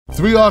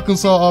3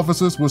 Arkansas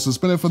officers were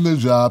suspended from their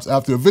jobs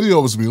after a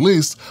video was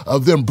released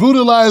of them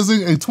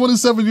brutalizing a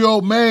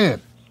 27-year-old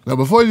man. Now,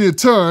 before you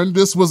turn,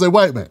 this was a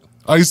white man.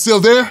 Are you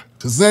still there?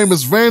 His name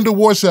is Randall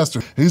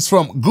Worcester. He's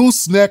from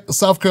Gooseneck,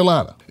 South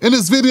Carolina. In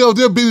this video,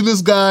 they're beating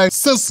this guy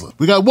senseless.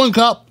 We got one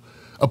cop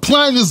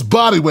applying his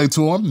body weight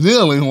to him,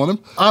 kneeling on him,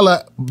 a la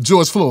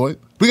George Floyd.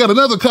 We got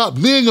another cop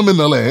kneeing him in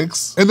the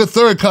legs. And the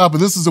third cop,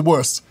 and this is the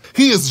worst,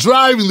 he is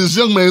driving this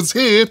young man's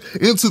head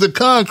into the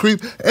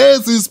concrete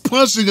as he's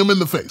punching him in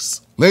the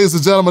face. Ladies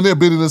and gentlemen, they're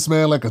beating this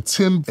man like a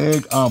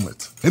 10-egg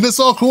omelet. And it's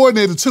all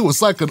coordinated too.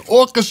 It's like an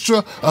orchestra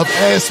of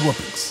ass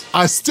whoopings.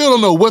 I still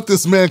don't know what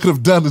this man could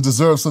have done to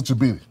deserve such a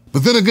beating.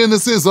 But then again,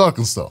 this is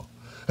Arkansas.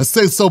 A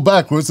state so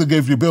backwards it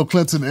gave you Bill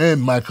Clinton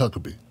and Mike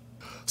Huckabee.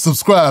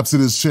 Subscribe to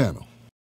this channel.